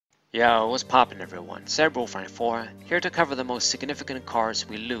Yo, what's poppin' everyone? Cerebral54 here to cover the most significant cards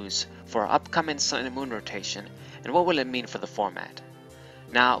we lose for our upcoming Sun and Moon rotation and what will it mean for the format.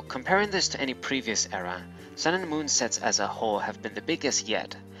 Now, comparing this to any previous era, Sun and Moon sets as a whole have been the biggest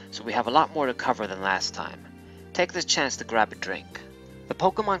yet, so we have a lot more to cover than last time. Take this chance to grab a drink. The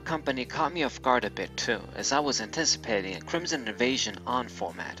Pokemon Company caught me off guard a bit too, as I was anticipating a Crimson Invasion on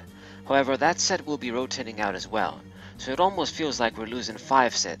format. However, that set will be rotating out as well, so it almost feels like we're losing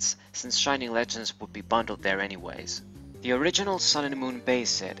 5 sets, since Shining Legends would be bundled there anyways. The original Sun and Moon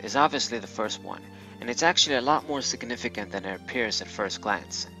base set is obviously the first one, and it's actually a lot more significant than it appears at first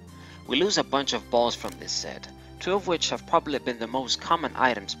glance. We lose a bunch of balls from this set, 2 of which have probably been the most common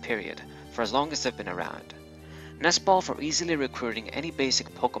items period, for as long as they've been around. Nest Ball for easily recruiting any basic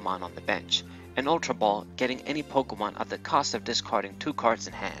Pokemon on the bench, and Ultra Ball getting any Pokemon at the cost of discarding 2 cards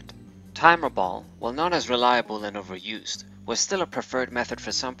in hand. Timer Ball, while not as reliable and overused, was still a preferred method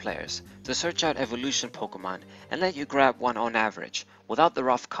for some players to search out evolution Pokemon and let you grab one on average without the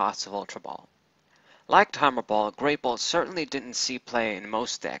rough costs of Ultra Ball. Like Timer Ball, Great Ball certainly didn't see play in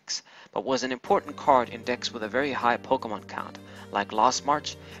most decks, but was an important card in decks with a very high Pokemon count, like Lost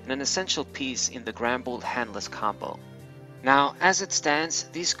March, and an essential piece in the Gramble Handless combo. Now, as it stands,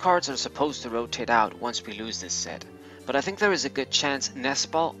 these cards are supposed to rotate out once we lose this set, but I think there is a good chance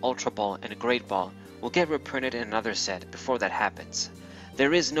Nest Ball, Ultra Ball, and Great Ball will get reprinted in another set before that happens.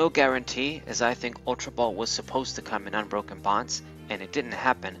 There is no guarantee, as I think Ultra Ball was supposed to come in Unbroken Bonds, and it didn't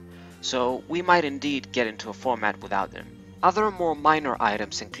happen, so we might indeed get into a format without them. Other more minor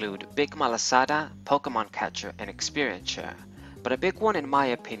items include Big Malasada, Pokemon Catcher, and Experience Share, but a big one in my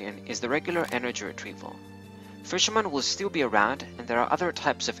opinion is the regular energy retrieval. Fisherman will still be around, and there are other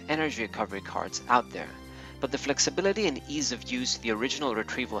types of energy recovery cards out there, but the flexibility and ease of use the original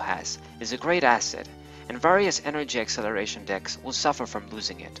retrieval has is a great asset, and various energy acceleration decks will suffer from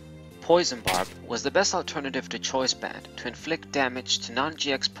losing it. Poison Barb was the best alternative to Choice Band to inflict damage to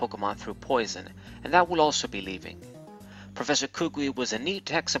non-GX Pokemon through poison, and that will also be leaving. Professor Kugui was a neat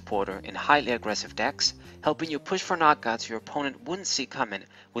tech supporter in highly aggressive decks, helping you push for knockouts your opponent wouldn't see coming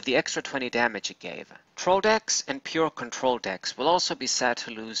with the extra 20 damage it gave. Troll decks and pure control decks will also be sad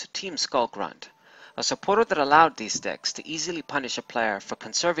to lose Team Skull Grunt, a supporter that allowed these decks to easily punish a player for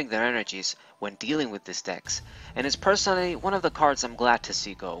conserving their energies when dealing with these decks, and is personally one of the cards I'm glad to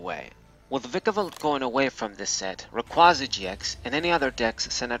see go away. With Vikavolt going away from this set, Rayquaza GX and any other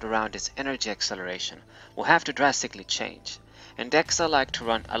decks centered around its energy acceleration will have to drastically change, and decks that like to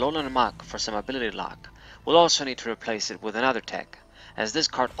run Alolan Mach for some ability lock will also need to replace it with another tech, as this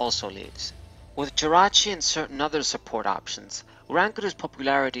card also leaves. With Jirachi and certain other support options, Oranguru's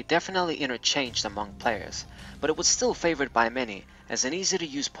popularity definitely interchanged among players, but it was still favored by many as an easy to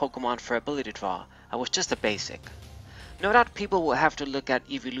use Pokemon for ability draw and was just a basic. No doubt people will have to look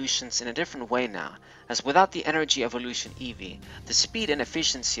at evolutions in a different way now, as without the Energy Evolution Eevee, the speed and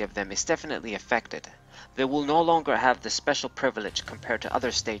efficiency of them is definitely affected. They will no longer have the special privilege compared to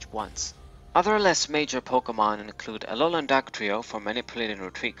other Stage 1s. Other less major Pokemon include Alolan Dugtrio for manipulating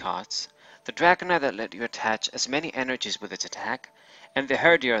retreat costs, the Dragonite that let you attach as many energies with its attack, and the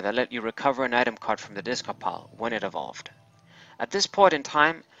Herdier that let you recover an item card from the discard pile when it evolved. At this point in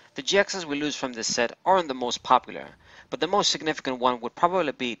time, the GXs we lose from this set aren't the most popular, but the most significant one would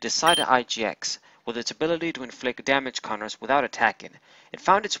probably be Decider IGX, with its ability to inflict damage counters without attacking. It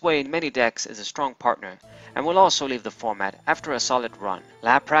found its way in many decks as a strong partner, and will also leave the format after a solid run.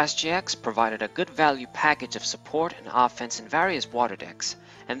 Lapras GX provided a good value package of support and offense in various water decks,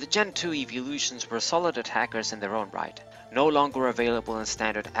 and the Gen 2 evolutions were solid attackers in their own right, no longer available in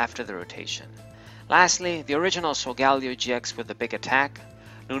Standard after the rotation. Lastly, the original Solgaleo GX with the big attack,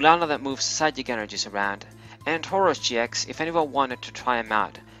 Nulana that moves psychic energies around, and Tauros GX if anyone wanted to try him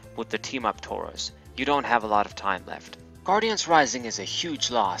out with the Team Up Tauros. You don't have a lot of time left. Guardians Rising is a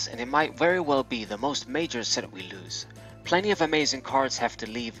huge loss, and it might very well be the most major set we lose. Plenty of amazing cards have to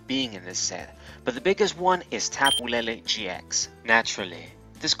leave being in this set, but the biggest one is Tapu Lele GX. Naturally,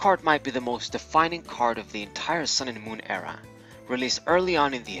 this card might be the most defining card of the entire Sun and Moon era. Released early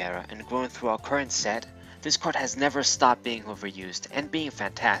on in the era and grown through our current set, this card has never stopped being overused and being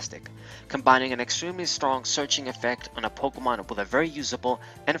fantastic, combining an extremely strong searching effect on a Pokemon with a very usable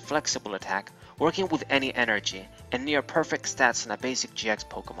and flexible attack, working with any energy, and near perfect stats on a basic GX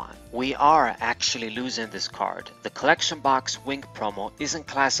Pokemon. We are actually losing this card. The Collection Box Wing promo isn't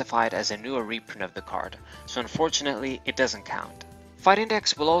classified as a newer reprint of the card, so unfortunately it doesn't count. Fighting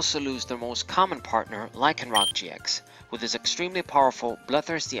decks will also lose their most common partner, Lycanroc GX, with his extremely powerful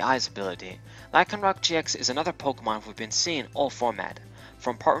Bloodthirsty Eyes ability. Lycanroc GX is another Pokemon we've been seeing all format,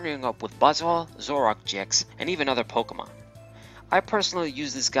 from partnering up with Buzzwole, Zoroark GX, and even other Pokemon. I personally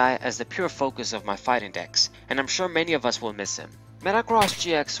use this guy as the pure focus of my fighting decks, and I'm sure many of us will miss him. Metagross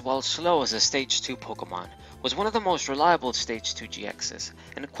GX, while slow as a Stage 2 Pokemon, was one of the most reliable Stage 2 GXs,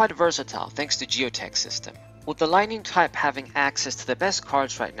 and quite versatile thanks to Geotech system. With the Lightning type having access to the best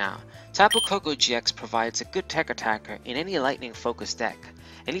cards right now, Tapu Koko GX provides a good tech attacker in any Lightning focused deck,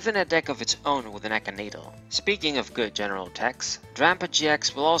 and even a deck of its own with an Akanadel. Speaking of good general techs, Drampa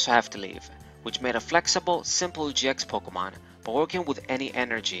GX will also have to leave, which made a flexible, simple GX Pokemon, but working with any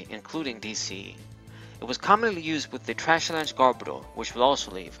energy, including DCE. It was commonly used with the Trashalanche Garbodor, which will also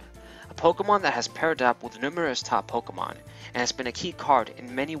leave. A Pokemon that has paired up with numerous top Pokemon, and has been a key card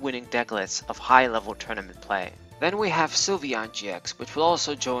in many winning deck lists of high-level tournament play. Then we have Sylveon GX, which will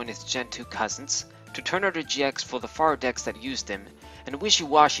also join its Gen 2 cousins, to Tornado GX for the far decks that used him, and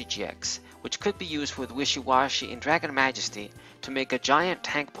Wishiwashi GX, which could be used with Wishiwashi in Dragon Majesty to make a giant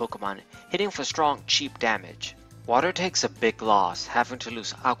tank Pokemon hitting for strong, cheap damage. Water takes a big loss, having to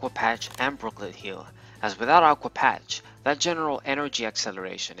lose Aqua Patch and Brooklet Heal, as without Aqua Patch, that general energy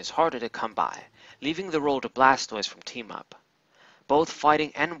acceleration is harder to come by, leaving the role to Blastoise from Team Up. Both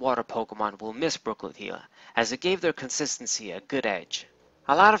fighting and water Pokemon will miss Brooklet Heal, as it gave their consistency a good edge.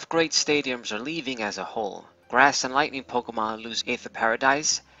 A lot of great stadiums are leaving as a whole. Grass and Lightning Pokemon lose Aether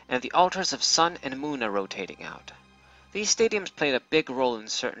Paradise, and the Altars of Sun and Moon are rotating out. These stadiums played a big role in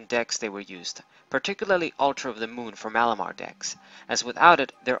certain decks they were used, particularly Altar of the Moon for Malamar decks, as without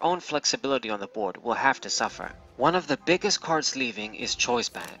it, their own flexibility on the board will have to suffer. One of the biggest cards leaving is Choice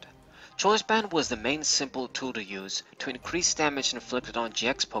Band. Choice Band was the main simple tool to use to increase damage inflicted on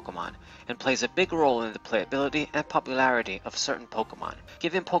GX Pokemon, and plays a big role in the playability and popularity of certain Pokemon,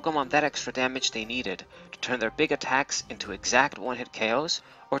 giving Pokemon that extra damage they needed to turn their big attacks into exact one-hit KOs,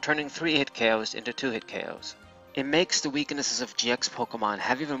 or turning 3-hit KOs into 2-hit KOs. It makes the weaknesses of GX Pokemon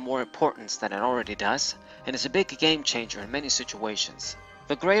have even more importance than it already does, and is a big game changer in many situations.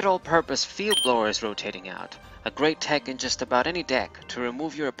 The great all-purpose Field Blower is rotating out, a great tech in just about any deck to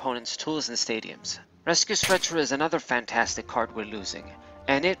remove your opponent's tools in stadiums. Rescue Stretcher is another fantastic card we're losing,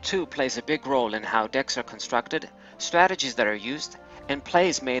 and it too plays a big role in how decks are constructed, strategies that are used, and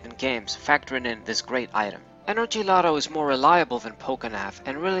plays made in games factoring in this great item. Energy Lotto is more reliable than Pokénav,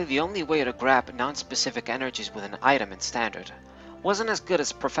 and really the only way to grab non-specific energies with an item in Standard. Wasn't as good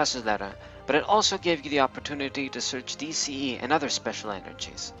as Professor Letter, but it also gave you the opportunity to search DCE and other special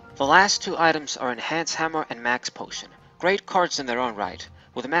energies. The last two items are Enhance Hammer and Max Potion, great cards in their own right,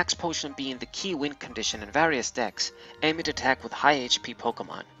 with Max Potion being the key win condition in various decks, aiming to attack with high HP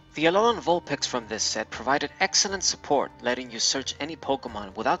Pokemon. The Alolan Vulpix from this set provided excellent support, letting you search any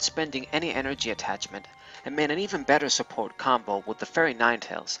Pokemon without spending any energy attachment, and made an even better support combo with the Fairy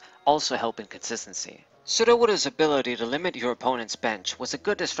Ninetales, also helping consistency. Sudowoodo's ability to limit your opponent's bench was a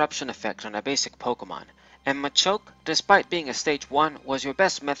good disruption effect on a basic Pokemon, and Machoke, despite being a Stage 1, was your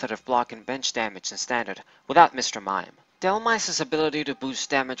best method of blocking bench damage in Standard without Mr. Mime. Dhelmice's ability to boost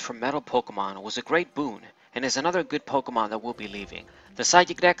damage from metal Pokemon was a great boon, and is another good Pokemon that will be leaving. The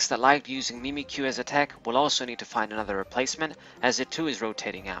Psychic decks that liked using Mimikyu as a tech will also need to find another replacement, as it too is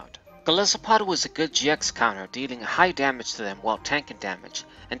rotating out. Golisopod was a good GX counter, dealing high damage to them while tanking damage,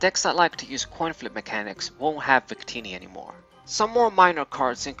 and decks that like to use coin flip mechanics won't have Victini anymore. Some more minor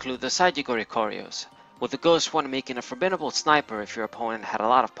cards include the Saigigorikorios, with the Ghost one making a formidable sniper if your opponent had a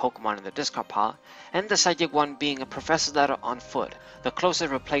lot of Pokemon in their discard pile, and the Psychic one being a Professor Letter on foot, the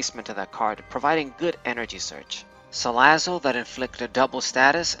closest replacement to that card, providing good energy search. Salazzle that inflicted double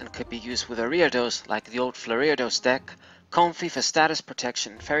status and could be used with Ariados like the old Floriados deck, Comfey for status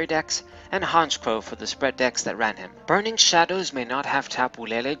protection in fairy decks, and Honchkrow for the spread decks that ran him. Burning Shadows may not have Tapu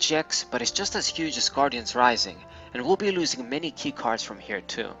Lele GX, but it's just as huge as Guardians Rising, and we'll be losing many key cards from here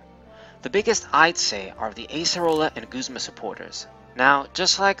too. The biggest I'd say are the Acerola and Guzma supporters. Now,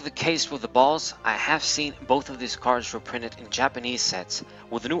 just like the case with the balls, I have seen both of these cards reprinted in Japanese sets,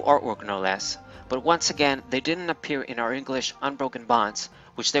 with new artwork no less, but once again they didn't appear in our English Unbroken Bonds,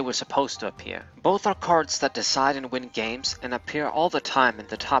 which they were supposed to appear. Both are cards that decide and win games and appear all the time in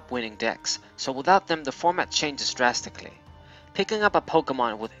the top winning decks, so without them the format changes drastically. Picking up a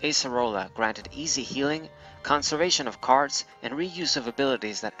Pokemon with Acerola granted easy healing, conservation of cards, and reuse of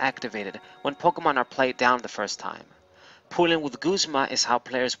abilities that activated when Pokemon are played down the first time. Pulling with Guzma is how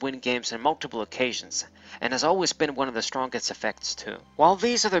players win games on multiple occasions, and has always been one of the strongest effects too. While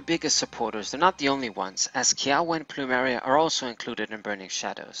these are their biggest supporters, they're not the only ones, as Kiawe and Plumeria are also included in Burning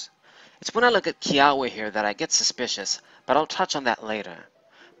Shadows. It's when I look at Kiawe here that I get suspicious, but I'll touch on that later.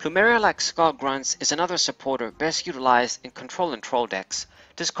 Plumeria, like Skull Grunts, is another supporter best utilized in Control and Troll decks,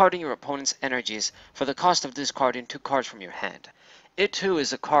 discarding your opponent's energies for the cost of discarding 2 cards from your hand. It too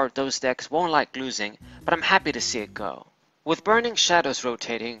is a card those decks won't like losing, but I'm happy to see it go. With Burning Shadows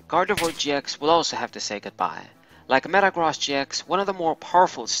rotating, Gardevoir GX will also have to say goodbye. Like Metagross GX, one of the more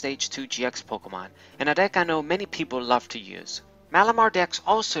powerful Stage 2 GX Pokemon, and a deck I know many people love to use. Malamar decks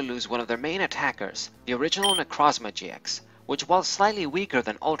also lose one of their main attackers, the original Necrozma GX, which while slightly weaker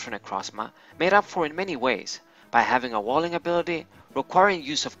than Ultra Necrozma, made up for in many ways, by having a walling ability, requiring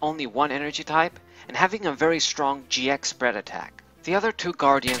use of only one energy type, and having a very strong GX spread attack. The other two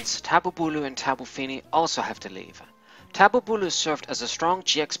Guardians, Tapu Bulu and Tapu Fini, also have to leave. Tapu Bulu served as a strong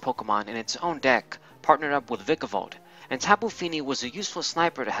GX Pokemon in its own deck, partnered up with Vikavolt, and Tapu Fini was a useful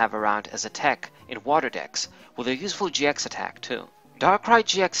sniper to have around as a tech in water decks, with a useful GX attack too. Darkrai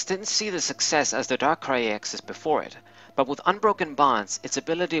GX didn't see the success as the Darkrai EXs before it, but with Unbroken Bonds, its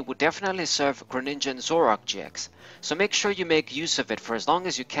ability would definitely serve Greninja and Zoroark GX, so make sure you make use of it for as long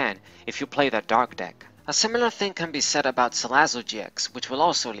as you can if you play that Dark deck. A similar thing can be said about Salazzle GX, which will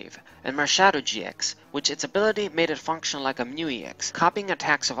also leave, and Marshadow GX, which its ability made it function like a Mew EX, copying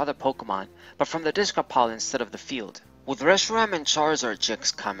attacks of other Pokemon, but from the Discard Pile instead of the field. With Reshiram and Charizard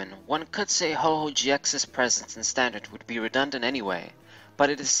GX coming, one could say Ho-Oh GX's presence in Standard would be redundant anyway,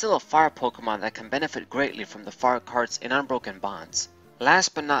 but it is still a fire Pokemon that can benefit greatly from the fire cards in Unbroken Bonds.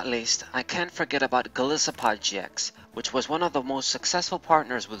 Last but not least, I can't forget about Golisopod GX, which was one of the most successful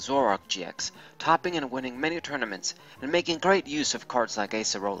partners with Zoroark GX, topping and winning many tournaments and making great use of cards like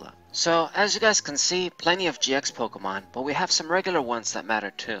Acerola. So, as you guys can see, plenty of GX Pokemon, but we have some regular ones that matter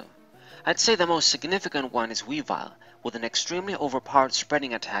too. I'd say the most significant one is Weavile, with an extremely overpowered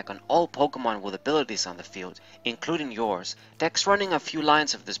spreading attack on all Pokemon with abilities on the field, including yours. Decks running a few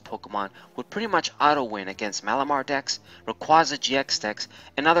lines of this Pokemon would pretty much auto-win against Malamar decks, Rayquaza GX decks,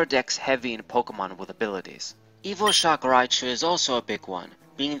 and other decks heavy in Pokemon with abilities. EvoShock Raichu is also a big one,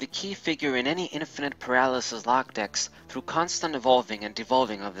 being the key figure in any Infinite Paralysis lock decks through constant evolving and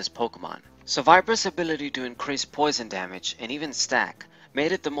devolving of this Pokemon. So Vibra's ability to increase poison damage, and even stack,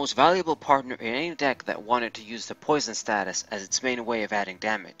 made it the most valuable partner in any deck that wanted to use the poison status as its main way of adding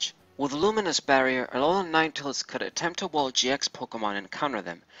damage. With Luminous Barrier, Alolan Ninetales could attempt to wall GX Pokemon and counter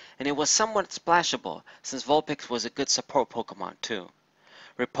them, and it was somewhat splashable since Vulpix was a good support Pokemon too.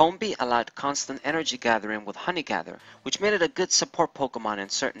 Ripombi allowed constant energy gathering with Honey Gather, which made it a good support Pokemon in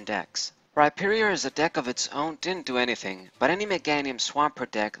certain decks. Rhyperior as a deck of its own didn't do anything, but any Meganium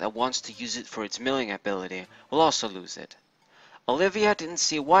Swampert deck that wants to use it for its milling ability will also lose it. Olivia didn't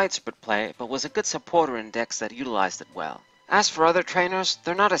see widespread play, but was a good supporter in decks that utilized it well. As for other trainers,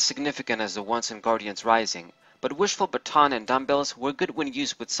 they're not as significant as the ones in Guardians Rising, but Wishful Baton and Dumbbells were good when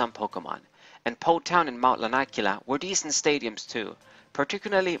used with some Pokemon, and Po Town and Mount Lanakila were decent stadiums too,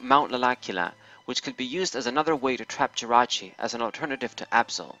 particularly Mount Lanakila, which could be used as another way to trap Jirachi as an alternative to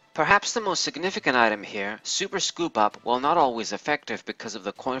Absol. Perhaps the most significant item here, Super Scoop Up, while not always effective because of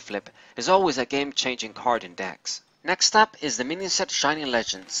the coin flip, is always a game-changing card in decks. Next up is the mini set Shining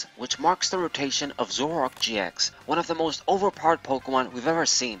Legends, which marks the rotation of Zoroark GX, one of the most overpowered Pokemon we've ever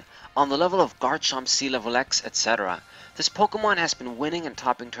seen, on the level of Garchomp Sea Level X, etc. This Pokemon has been winning and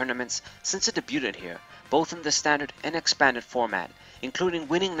topping tournaments since it debuted here, both in the standard and expanded format, including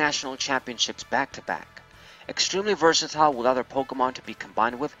winning national championships back-to-back. Extremely versatile with other Pokemon to be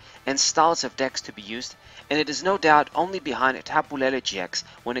combined with, and styles of decks to be used, and it is no doubt only behind Tapu Lele GX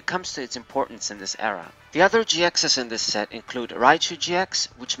when it comes to its importance in this era. The other GXs in this set include Raichu GX,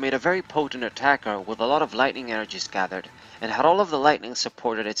 which made a very potent attacker with a lot of lightning energies gathered, and had all of the lightning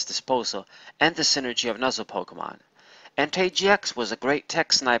support at its disposal, and the synergy of Nuzzle Pokemon. Entei GX was a great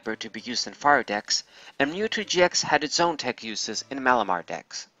tech sniper to be used in fire decks, and Mewtwo GX had its own tech uses in Malamar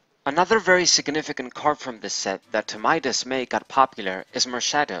decks. Another very significant card from this set that to my dismay got popular is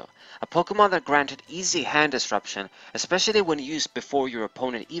Marshadow, a Pokemon that granted easy hand disruption, especially when used before your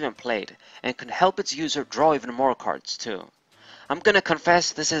opponent even played, and can help its user draw even more cards too. I'm gonna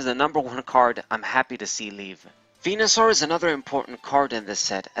confess this is the number one card I'm happy to see leave. Venusaur is another important card in this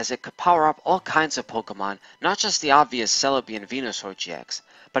set as it could power up all kinds of Pokemon, not just the obvious Celebi and Venusaur GX,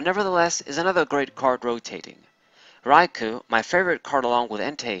 but nevertheless is another great card rotating. Raikou, my favorite card along with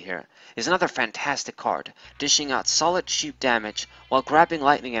Entei here, is another fantastic card, dishing out solid cheap damage while grabbing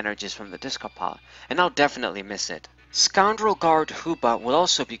lightning energies from the discard pile, and I'll definitely miss it. Scoundrel Guard Hoopa will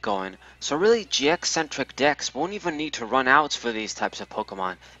also be going, so really GX-centric decks won't even need to run outs for these types of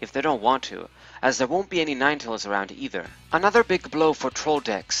Pokemon if they don't want to, as there won't be any Ninetales around either. Another big blow for troll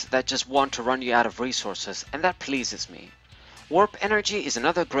decks that just want to run you out of resources, and that pleases me. Warp Energy is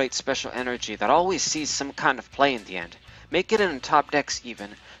another great special energy that always sees some kind of play in the end, make it in top decks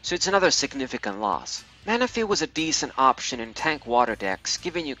even, so it's another significant loss. Manaphy was a decent option in tank water decks,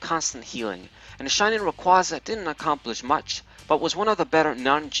 giving you constant healing, and Shining Rayquaza didn't accomplish much, but was one of the better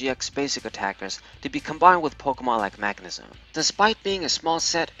non-GX basic attackers to be combined with Pokemon like Magnezone. Despite being a small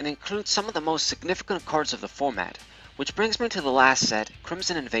set, it includes some of the most significant cards of the format, which brings me to the last set,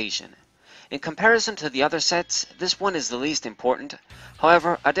 Crimson Invasion. In comparison to the other sets, this one is the least important.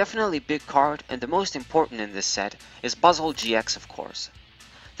 However, a definitely big card and the most important in this set is Buzzwole GX, of course.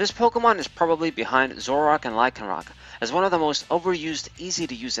 This Pokemon is probably behind Zoroark and Lycanroc as one of the most overused, easy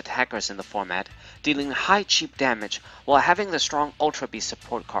to use attackers in the format, dealing high cheap damage while having the strong Ultra Beast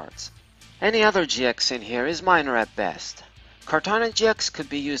support cards. Any other GX in here is minor at best. Kartana GX could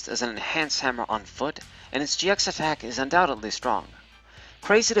be used as an enhanced hammer on foot, and its GX attack is undoubtedly strong.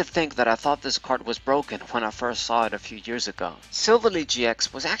 Crazy to think that I thought this card was broken when I first saw it a few years ago. Silverleaf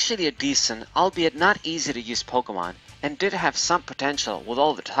GX was actually a decent, albeit not easy to use Pokemon, and did have some potential with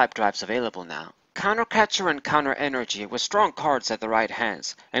all the type drives available now. Counter Catcher and Counter Energy were strong cards at the right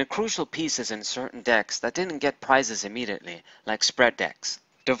hands, and crucial pieces in certain decks that didn't get prizes immediately, like spread decks.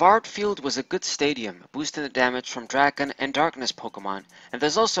 Devoured Field was a good stadium, boosting the damage from Dragon and Darkness Pokemon, and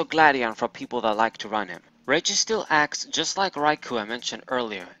there's also Gladion for people that like to run him. Registeel acts just like Raikou I mentioned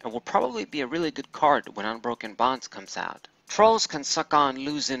earlier, and will probably be a really good card when Unbroken Bonds comes out. Trolls can suck on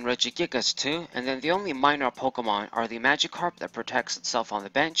losing Regigigas too, and then the only minor Pokemon are the Magikarp that protects itself on the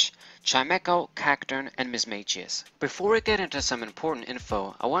bench, Chimecho, Cacturne, and Mismagius. Before we get into some important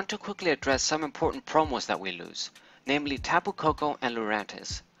info, I want to quickly address some important promos that we lose, namely Tapu Koko and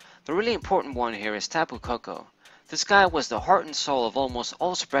Lurantis. The really important one here is Tapu Koko. This guy was the heart and soul of almost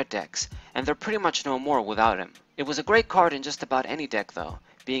all spread decks, and they're pretty much no more without him. It was a great card in just about any deck though,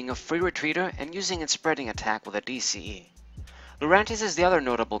 being a free retreater and using its spreading attack with a DCE. Lurantis is the other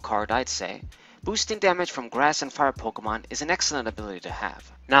notable card, I'd say. Boosting damage from grass and fire Pokemon is an excellent ability to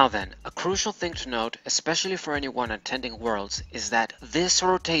have. Now then, a crucial thing to note, especially for anyone attending Worlds, is that this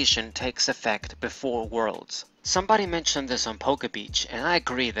rotation takes effect before Worlds. Somebody mentioned this on PokeBeach, and I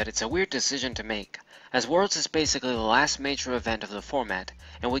agree that it's a weird decision to make, as Worlds is basically the last major event of the format,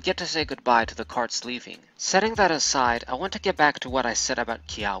 and we get to say goodbye to the cards leaving. Setting that aside, I want to get back to what I said about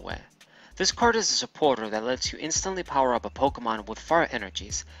Kiawe. This card is a supporter that lets you instantly power up a Pokemon with fire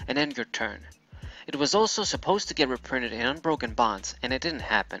energies and end your turn. It was also supposed to get reprinted in Unbroken Bonds, and it didn't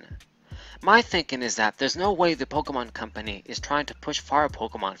happen. My thinking is that there's no way the Pokemon Company is trying to push fire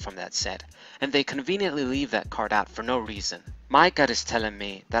Pokemon from that set, and they conveniently leave that card out for no reason. My gut is telling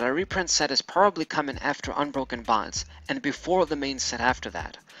me that a reprint set is probably coming after Unbroken Bonds, and before the main set after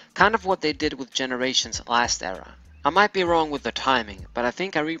that, kind of what they did with Generations last era. I might be wrong with the timing, but I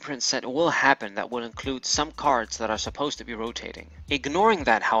think a reprint set will happen that will include some cards that are supposed to be rotating. Ignoring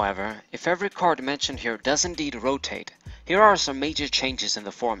that, however, if every card mentioned here does indeed rotate, here are some major changes in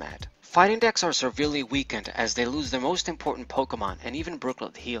the format. Fighting decks are severely weakened as they lose their most important Pokemon and even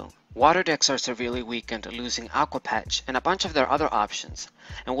Brooklet Heal. Water decks are severely weakened, losing Aqua Patch and a bunch of their other options.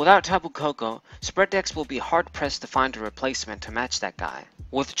 And without Tapu Koko, spread decks will be hard pressed to find a replacement to match that guy.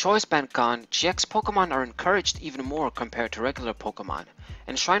 With Choice Band gone, GX Pokemon are encouraged even more compared to regular Pokemon,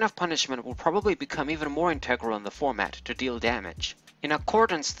 and Shrine of Punishment will probably become even more integral in the format to deal damage. In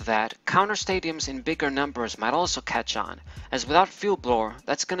accordance to that, counter stadiums in bigger numbers might also catch on, as without Field Blower,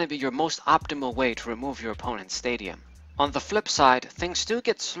 that's going to be your most optimal way to remove your opponent's stadium. On the flip side, things do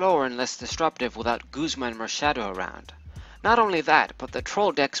get slower and less disruptive without Guzma and Marshadow around. Not only that, but the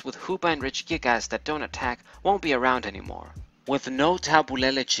troll decks with Hoopa and Regigigas that don't attack won't be around anymore. With no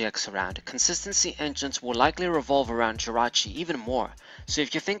Tabulele GX around, consistency engines will likely revolve around Jirachi even more, so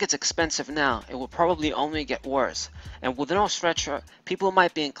if you think it's expensive now, it will probably only get worse, and with no stretcher, people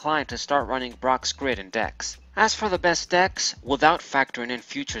might be inclined to start running Brock's Grid in decks. As for the best decks, without factoring in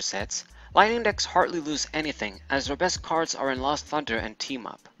future sets, Lightning decks hardly lose anything, as their best cards are in Lost Thunder and Team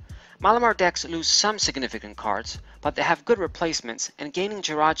Up. Malamar decks lose some significant cards, but they have good replacements, and gaining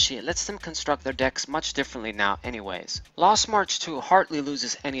Jirachi lets them construct their decks much differently now anyways. Lost March 2 hardly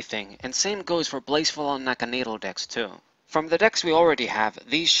loses anything, and same goes for Blazeful and Nakanado decks too. From the decks we already have,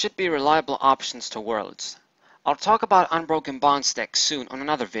 these should be reliable options to Worlds. I'll talk about Unbroken Bonds decks soon on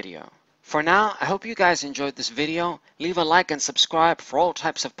another video. For now, I hope you guys enjoyed this video. Leave a like and subscribe for all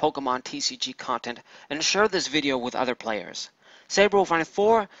types of Pokemon TCG content, and share this video with other players.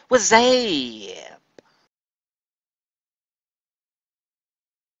 Sabro24 with Zay!